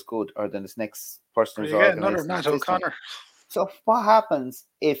quite as good, or the next person is another Matt O'Connor. So what happens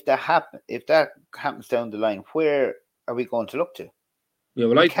if that happens down the line? Where are we going to look to? Yeah,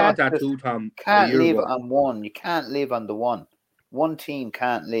 well, I thought that too, Tom. Can't live on one. You can't live on the one. One team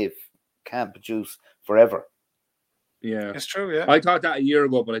can't produce forever. Yeah, it's true. Yeah, I thought that a year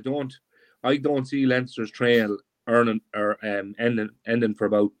ago, but I don't see Leinster's trail ending for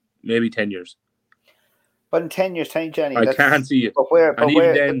about maybe 10 years. But in 10 years' time, Johnny, I can't see it.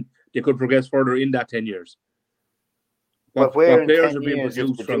 Even then, they could progress further in that 10 years. What players are being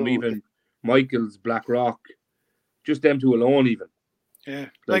produced from even Michaels, Blackrock, just them two alone, even. Yeah,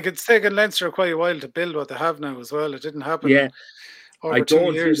 like it's taken Leinster quite a while to build what they have now as well. It didn't happen. Yeah, I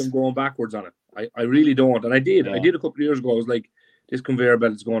don't see them going backwards on it. I really don't, and I did. Yeah. I did a couple of years ago. I was like, this conveyor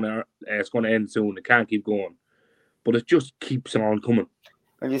belt is going to end soon. It can't keep going, but it just keeps on coming.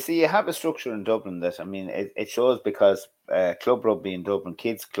 Well, you see, you have a structure in Dublin that, I mean, it shows, because club rugby in Dublin,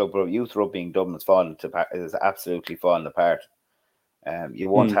 kids club rugby, youth rugby in Dublin is absolutely falling apart. You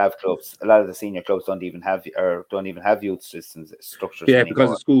won't have clubs. A lot of the senior clubs don't even have youth systems structures. Yeah, anymore.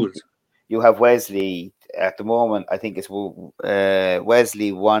 because of schools. You have Wesley at the moment. I think it's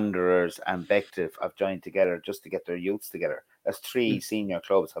Wesley, Wanderers, and Bective have joined together just to get their youths together. As 3 senior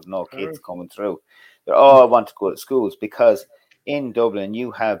clubs have no kids coming through. They all want to go to schools, because in Dublin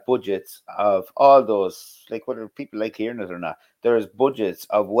you have budgets of all those, like, whether people like hearing it or not, there's budgets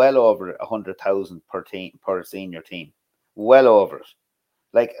of well over 100,000 per team, per senior team. Well over it.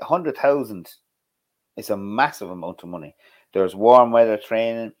 Like 100,000 is a massive amount of money. There's warm weather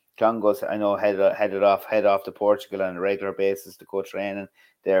training. Clongowes, I know, head off to Portugal on a regular basis to go training.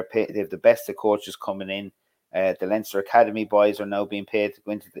 They have the best of coaches coming in. The Leinster Academy boys are now being paid to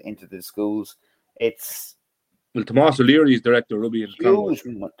go into the schools. Well, Tomás O'Leary is director of rugby in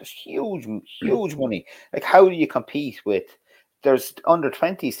huge money. Like, how do you compete with? There's under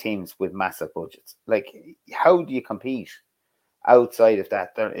 20s teams with massive budgets. Like, how do you compete outside of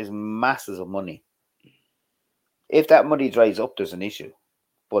that? There is masses of money. If that money dries up, there's an issue,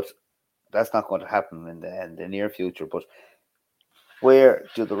 but that's not going to happen in the near future. But where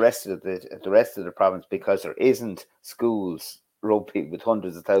do the rest of the province, because there isn't schools rugby with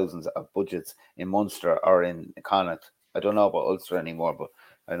hundreds of thousands of budgets in Munster or in Connacht? I don't know about Ulster anymore, but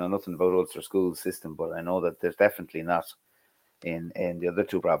I know nothing about Ulster school system. But I know that there's definitely not in the other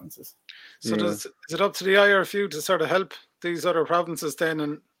 2 provinces. So is it up to the IRFU to sort of help these other provinces then?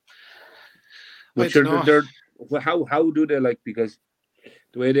 And how do they, like, because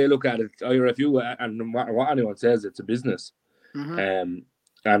the way they look at it, IRFU, and no matter what anyone says, it's a business. Mm-hmm.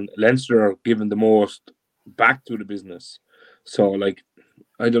 And Leinster are giving the most back to the business. So, like,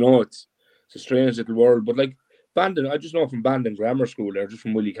 I don't know, it's a strange little world. But, like, Bandon, I just know from Bandon Grammar School there, just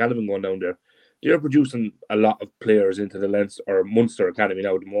from Willie Canavan going down there, they're producing a lot of players into the Leinster or Munster Academy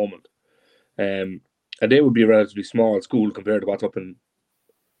now at the moment. And And they would be a relatively small school compared to what's up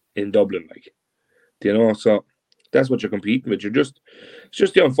in Dublin, like, you know. So that's what you're competing with. It's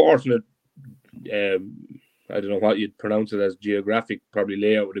just the unfortunate, I don't know what you'd pronounce it as, geographic probably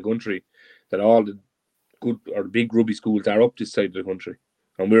layout of the country, that all the good or the big rugby schools are up this side of the country,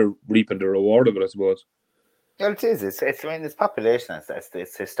 and we're reaping the reward of it, I suppose. Well, it is. It's. I mean, it's population.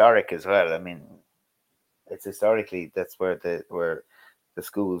 It's historic as well. I mean, it's historically that's where the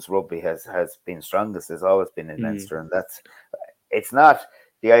school's rugby has been strongest. Has always been in Leinster, and it's not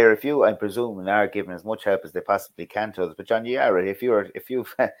the IRFU. I'm presuming are giving as much help as they possibly can to us. But John, you are right. If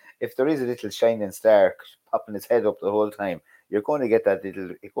there is a little shining star popping its head up the whole time, you're going to get that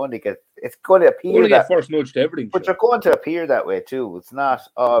little. It's going to appear that first nudge to everything. But you're going to appear that way too. It's not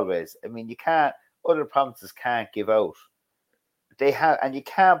always. I mean, you can't. Other provinces can't give out. They have, and you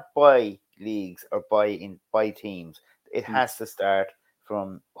can't buy leagues or buy teams. It has to start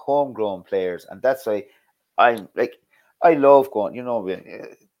from homegrown players, and that's why I love going. You know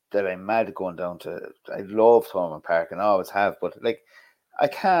that I'm mad going down to. I love Thomond Park and always have, but like I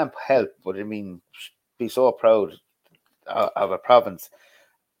can't help but be so proud of a province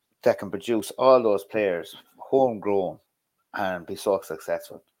that can produce all those players homegrown and be so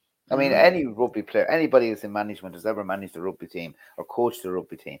successful. I mean, any rugby player, anybody who's in management, who's ever managed a rugby team or coached a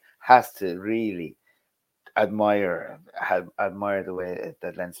rugby team, has to really admire the way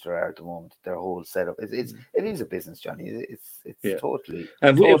that Leinster are at the moment. Their whole setup, it is a business, Johnny. It's totally.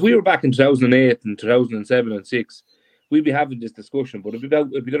 And if we were back in 2008 and 2007 and 6, we'd be having this discussion. But it'd be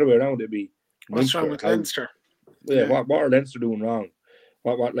the other way around. It'd be what's wrong with Leinster? Yeah, what are Leinster doing wrong?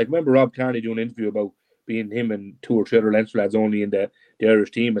 What like remember Rob Kearney doing an interview about being him and 2 or 3 other Leinster lads only in the Irish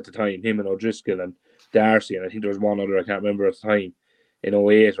team at the time, him and O'Driscoll and Darcy, and I think there was one other I can't remember at the time, in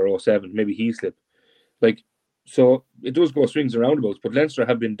 08 or 07, maybe Heaslip. Like, so it does go swings and roundabouts, but Leinster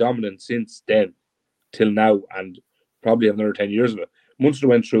have been dominant since then till now, and probably have another 10 years of it. Munster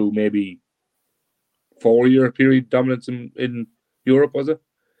went through maybe 4-year period dominance in Europe, was it?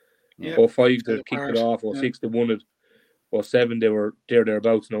 Yeah. 05 they kicked it off, 06 they won it, 07 they were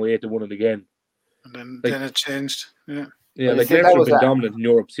thereabouts, and 08 they won it again. And then it changed. Yeah. Yeah, like Leinster have been dominant in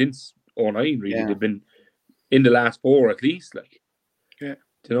Europe since 09, really. Yeah. They've been in the last 4 at least, like. Yeah.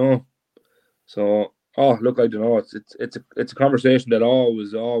 You know? So, look, I don't know. It's a conversation that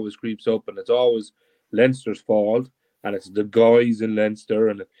always creeps up, and it's always Leinster's fault, and it's the guys in Leinster,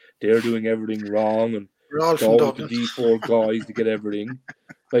 and they're doing everything wrong, and we're all from Dublin. The D4 guys to get everything.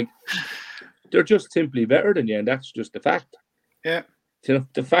 Like, they're just simply better than you, and that's just the fact. Yeah. You know,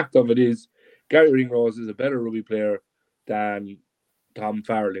 the fact of it is, Gary Ringrose is a better rugby player than Tom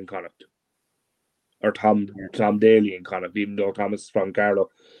Farrell in Connacht, or Tom Daly in Connacht, even though Thomas is from Carlow.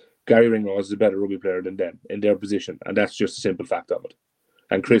 Gary Ringrose is a better rugby player than them in their position, and that's just a simple fact of it.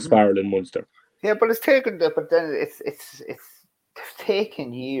 And Chris Farrell in Munster. Yeah, but it's taken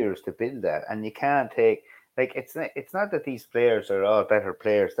years to build that, and you can't take it's not that these players are all better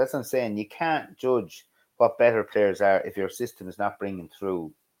players. That's what I'm saying. You can't judge what better players are if your system is not bringing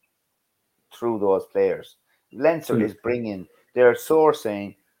through those players. Leinster is bringing, they're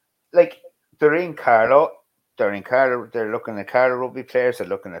sourcing, like they're in Carlow, they're looking at Carlow rugby players, they're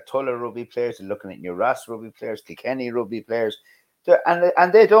looking at Tulla rugby players, they're looking at New Ross rugby players, Kilkenny rugby players,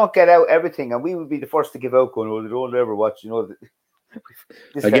 and they don't get out everything, and we would be the first to give out going, they don't ever watch,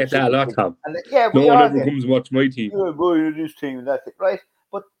 I get that a lot, Tom. No one ever comes and watch my team. Yeah, boy, this team and that's it, right?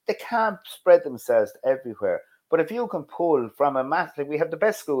 But they can't spread themselves everywhere. But if you can pull from a mass, like we have the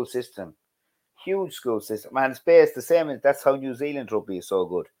best school system, huge school system, and it's based the same. That's how New Zealand rugby is so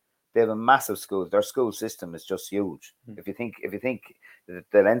good. They have a massive school. Their school system is just huge. If you think the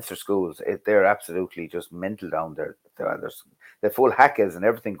Leinster schools, they're absolutely just mental down there. They're full hackers and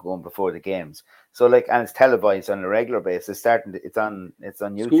everything going before the games. So and it's televised on a regular basis. It's on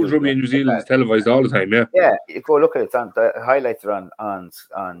YouTube. Schools rugby in New Zealand is televised all the time. Yeah. Yeah, you go look at it. The highlights are on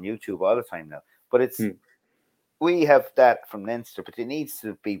YouTube all the time now. But it's we have that from Leinster, but it needs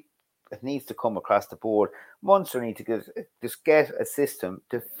to come across the board. Munster need to get a system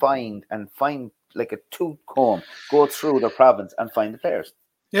to find like a tooth comb, go through the province and find the players.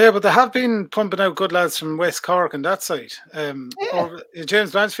 Yeah, but they have been pumping out good lads from West Cork and that side.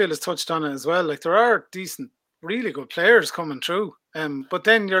 James Mansfield has touched on it as well. Like there are decent, really good players coming through. But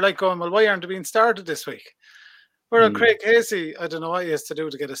then you're like going, well, why aren't they being started this week? Whereas Craig Casey, I don't know what he has to do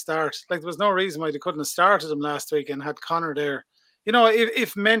to get a start. Like there was no reason why they couldn't have started him last week and had Connor there. You know,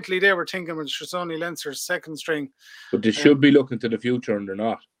 if mentally they were thinking with Shazoni Leinster's second string. But they should be looking to the future and they're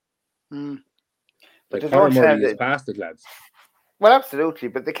not. Like Conor Murray is past it, lads. Well, absolutely,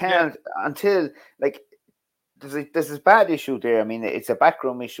 but they can't until there's this bad issue there. I mean, it's a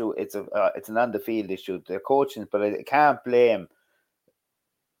backroom issue. It's an on the field issue. The coaching, but I can't blame.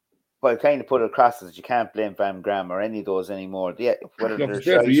 But I kind of put it across as you can't blame Van Graham or any of those anymore. Yeah, whether No, they're it's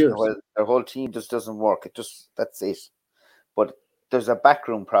there for shite years. or their whole team just doesn't work. That's it. But there's a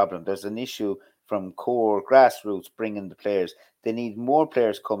backroom problem. There's an issue from core grassroots bringing the players. They need more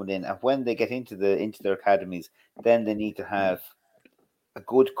players coming in, and when they get into their academies, then they need to have a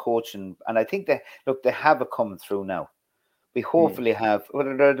good coaching. And I think they have it coming through now. We hopefully have.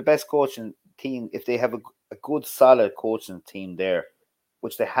 Whether they're the best coaching team, if they have a good solid coaching team there,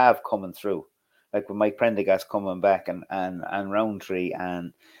 which they have coming through, like with Mike Prendergast coming back and Roundtree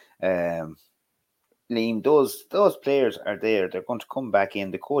and Liam, those players are there. They're going to come back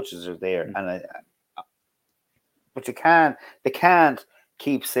in. The coaches are there, but they can't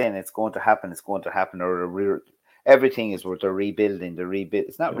keep saying it's going to happen. It's going to happen, or everything is where they're rebuilding.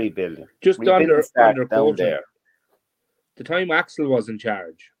 It's not rebuilding. Just rebuilding under down coaching. there. The time Axel was in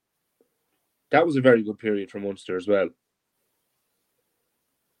charge, that was a very good period for Munster as well.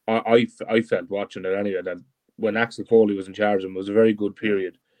 I felt watching it anyway that when Axel Foley was in charge, it was a very good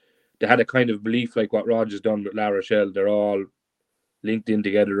period. They had a kind of belief like what Roger's done with La Rochelle. They're all linked in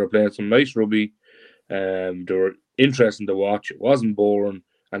together. They're playing some nice rugby. They were interesting to watch. It wasn't boring,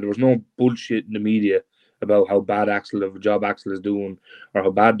 and there was no bullshit in the media about how bad the job Axel is doing, or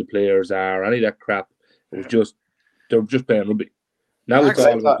how bad the players are, any of that crap. It was just they were just playing rugby. Now it's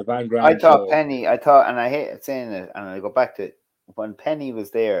all about the Van Graham. I thought Penny. And I hate saying it, and I go back to when Penny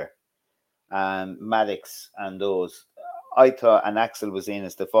was there, and Maddox and those. I thought, and Axel was in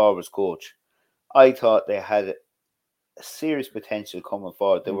as the forwards coach. I thought they had serious potential coming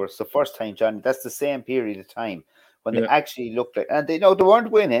forward. They were the first time, Johnny. That's the same period of time when they actually looked like, and they weren't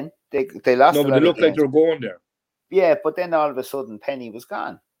winning. They lost. No, but they looked like they were going there. Yeah, but then all of a sudden, Penny was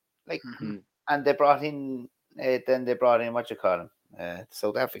gone. Like, and they brought in. Then they brought in what you call him,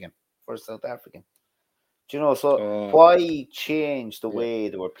 South African. Do you know? So why change the way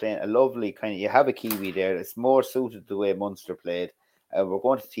they were playing? A lovely kind of. You have a Kiwi there. It's more suited to the way Munster played. We're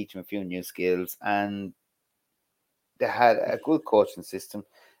going to teach them a few new skills, and they had a good coaching system.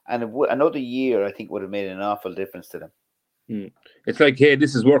 And another year, I think, would have made an awful difference to them. It's like, hey,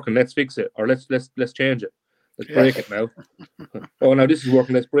 this is working. Let's fix it, or let's change it. Let's break it now. Oh, now this is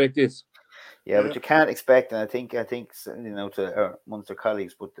working. Let's break this. Yeah, but you can't expect, and I think to our Munster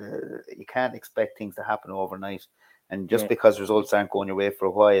colleagues, but you can't expect things to happen overnight. And just because results aren't going your way for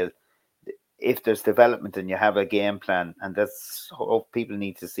a while, if there's development and you have a game plan, and that's how people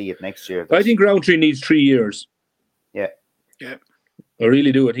need to see it next year. I think Roundtree needs 3 years. Yeah. I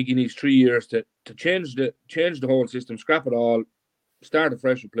really do. I think he needs 3 years to change the whole system, scrap it all, start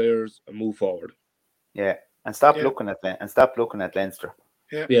afresh with players, and move forward. Yeah, and stop looking at Leinster.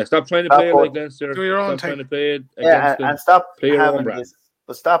 Yeah, stop trying to play like Leinster. Do your own thing. Trying to play it and stop play your own brand. this.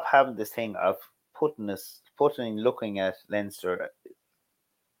 But stop having this thing of looking at Leinster.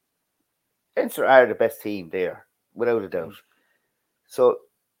 Leinster are the best team there, without a doubt. So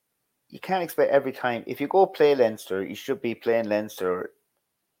you can't expect every time. If you go play Leinster, you should be playing Leinster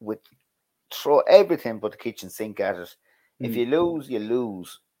throw everything but the kitchen sink at it. If you lose, you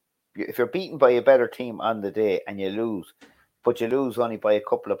lose. If you're beaten by a better team on the day and you lose, but you lose only by a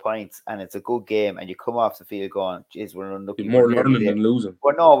couple of points and it's a good game and you come off the field going, geez, we're unlucky. More learning than losing.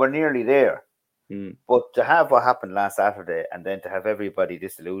 Well, no, we're nearly there. But to have what happened last Saturday and then to have everybody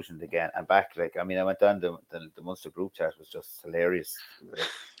disillusioned again and back, like, I mean, I went on the Munster group chat was just hilarious.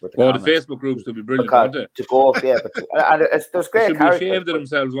 The Facebook groups will be brilliant, won't they? To go off, there's great. They should be ashamed of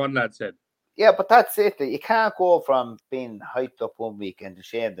themselves, one lad said. Yeah, but that's it. You can't go from being hyped up one week and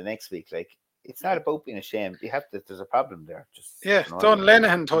ashamed the next week. Like, it's not about being ashamed. You have to. There's a problem there. Don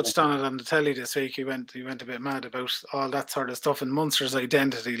Lenihan touched on it on the telly this week. He went a bit mad about all that sort of stuff and Munster's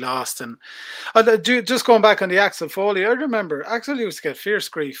identity lost. And just going back on the Axel Foley, I remember Axel used to get fierce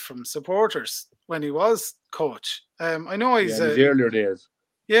grief from supporters when he was coach. I know he's in the earlier days.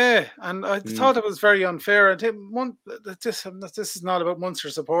 Yeah, and I thought it was very unfair. And this is not about Munster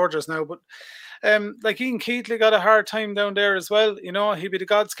supporters now, but like Ian Keatley got a hard time down there as well. You know, he'd be the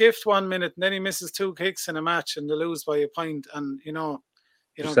God's gift 1 minute, and then he misses 2 kicks in a match, and they lose by a point. And you know,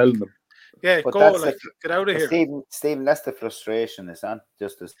 selling them. Yeah, but get out of here, Stephen. That's the frustration. It's not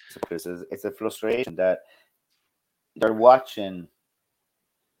just it's a frustration that they're watching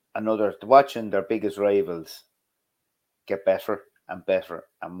their biggest rivals get better and better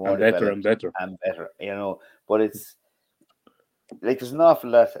and more better and better. You know, but it's like there's an awful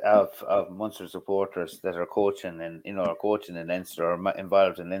lot of Munster supporters that are coaching and are coaching in Leinster or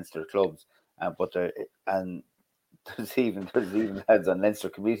involved in Leinster clubs, but there's even lads on Leinster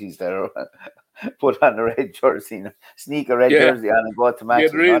committees that are put on a red jersey, sneak a red jersey on and go to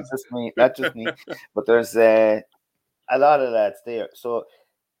matches. Not just me, but there's a lot of lads there. So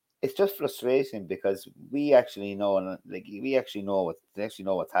it's just frustrating because we actually know, and we actually know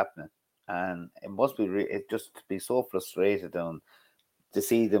what's happening, and it must be it just be so frustrated to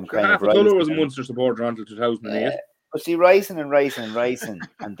see them kind half of rising. Tullow was a Munster supporter until 2008. But see, rising, and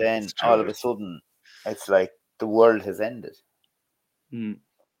then all of a sudden, it's like the world has ended. I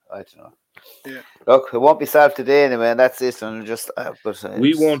don't know. Yeah. Look, it won't be solved today anyway, and that's it. And just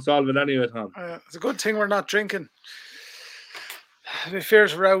we won't solve it anyway, Tom. It's a good thing we're not drinking. We fear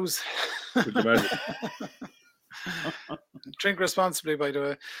to rouse. Could you imagine? Drink responsibly, by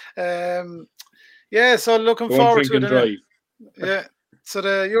the way. So looking forward to it. Drive. Yeah. So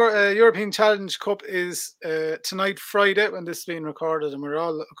the European Challenge Cup is tonight, Friday, when this is being recorded, and we're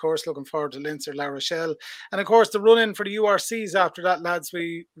all, of course, looking forward to Leinster, La Rochelle, and of course the run-in for the URCs after that, lads.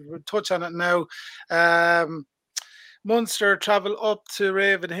 We will touch on it now. Munster travel up to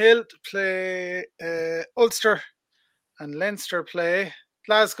Ravenhill to play Ulster, and Leinster play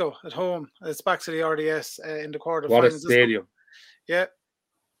Glasgow at home. It's back to the RDS in the quarterfinals. What a stadium! Yeah.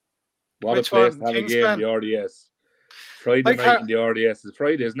 What a place to have a game, the RDS. Friday night in the RDS. It's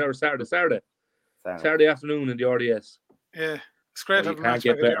Friday, isn't it? Or Saturday afternoon in the RDS. Yeah, it's great to have a match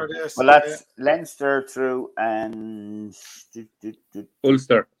in the RDS. Well, that's Leinster through and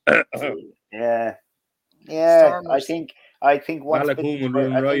Ulster. Yeah. I think once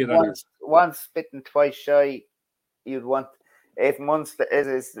bitten, twice shy. You'd want if Munster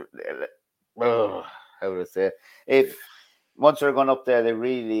is how would I say? If Munster are going up there, they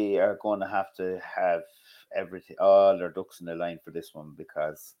really are going to have everything, all their ducks in the line for this one,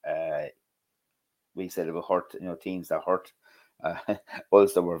 because we said it would hurt. Teams that hurt.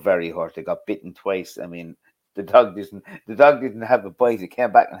 Ulster were very hurt. They got bitten twice. I mean, the dog didn't have a bite. He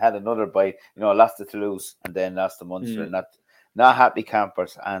came back and had another bite. Lost to Toulouse and then lost to Munster. Not happy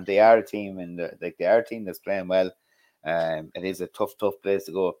campers. And they are a team, they are a team that's playing well. It is a tough place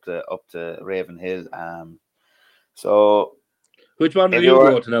to go up to Ravenhill. So which one will you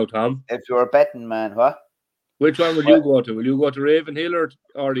go to now, Tom? If you're a betting man, what? Which one will you go to? Will you go to Ravenhill or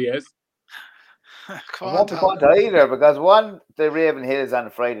RDS? I won't be going to either, because the Ravenhill is on a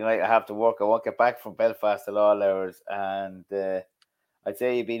Friday night. I have to work. I won't get back from Belfast till all hours, and I'd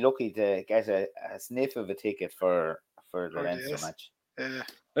say you'd be lucky to get a sniff of a ticket for the Leinster match.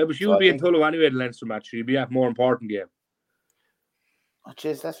 But you'll be in Tullow anyway, the Leinster match. You'll be at a more important game. Oh,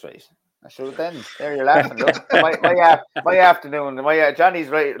 jeez, that's right. I should have then. There you're laughing. Look, my afternoon. Johnny's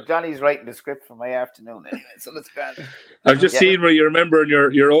writing the script for my afternoon anyway. So let's go. I've just seen where you remember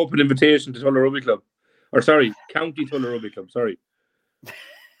your open invitation to Tullow Rugby Club, or sorry, County Tullow Rugby Club. Sorry.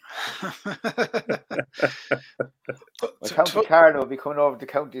 County Carlow will be coming over to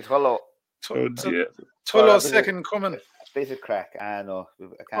County Tullow. Tullow's second coming. Bit of crack. No.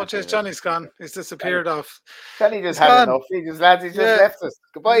 Johnny's gone. He's disappeared off. Johnny just had enough. He just left us.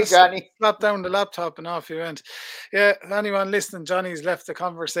 Goodbye, Johnny. Slapped down the laptop and off he went. Yeah, anyone listening, Johnny's left the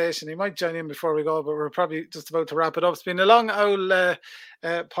conversation. He might join in before we go, but we're probably just about to wrap it up. It's been a long old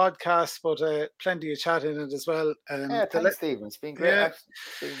podcast, but plenty of chat in it as well. Thanks, Stephen. It's been great.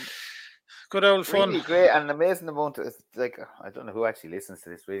 Good old fun. Really great, and amazing amount of, I don't know who actually listens to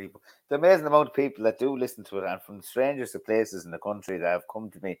this really, but the amazing amount of people that do listen to it, and from strangers to places in the country that have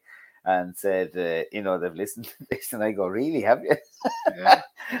come to me and said, they've listened to this, and I go, really, have you? Yeah.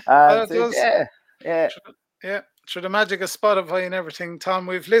 Through the magic of Spotify and everything, Tom,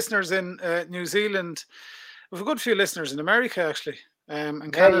 we've listeners in New Zealand. We've a good few listeners in America, actually.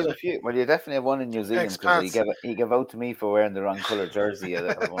 And Canada. Well, you definitely have one in New Zealand, because he gave out to me for wearing the wrong colour jersey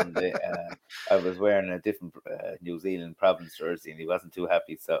one day. I was wearing a different New Zealand province jersey, and he wasn't too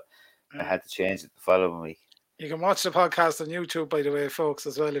happy, so I had to change it the following week. You can watch the podcast on YouTube, by the way, folks,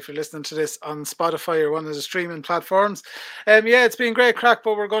 as well, if you're listening to this on Spotify or one of the streaming platforms. It's been great crack,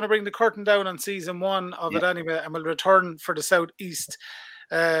 but we're going to bring the curtain down on season 1 of it anyway, and we'll return for the Southeast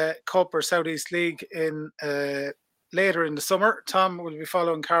Cup or Southeast League in later in the summer. Tom will be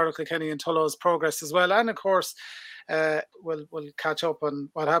following Carlow, Kilkenny and Tullow's progress as well. And of course, we'll catch up on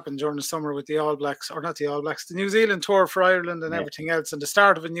what happened during the summer with the All Blacks, or not the All Blacks, the New Zealand tour for Ireland and everything else, and the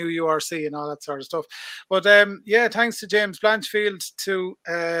start of a new URC and all that sort of stuff. But thanks to James Blanchfield, to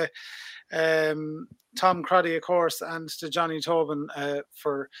Tom Crotty, of course, and to Johnny Tobin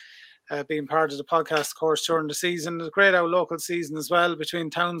for being part of the podcast, of course, during the season. A great out local season as well, between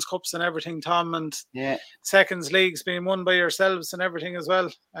Towns Cups and everything, Tom, and Seconds Leagues being won by yourselves and everything as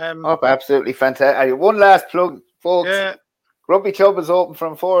well. Absolutely fantastic. One last plug, folks. Rugby Club is open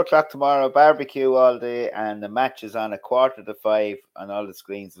from 4:00 tomorrow, barbecue all day, and the match is on 4:45 on all the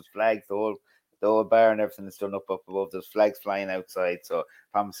screens with flags. The The old bar and everything is done up above. There's flags flying outside, so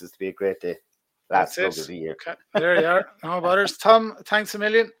promises to be a great day. Last That's vlog of the year. Okay. There you are. No bothers. Tom, thanks a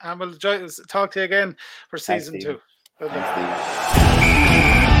million, and we'll talk to you again for Thanks, season Stephen. 2. Good luck.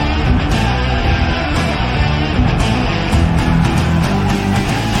 Thanks, Steve.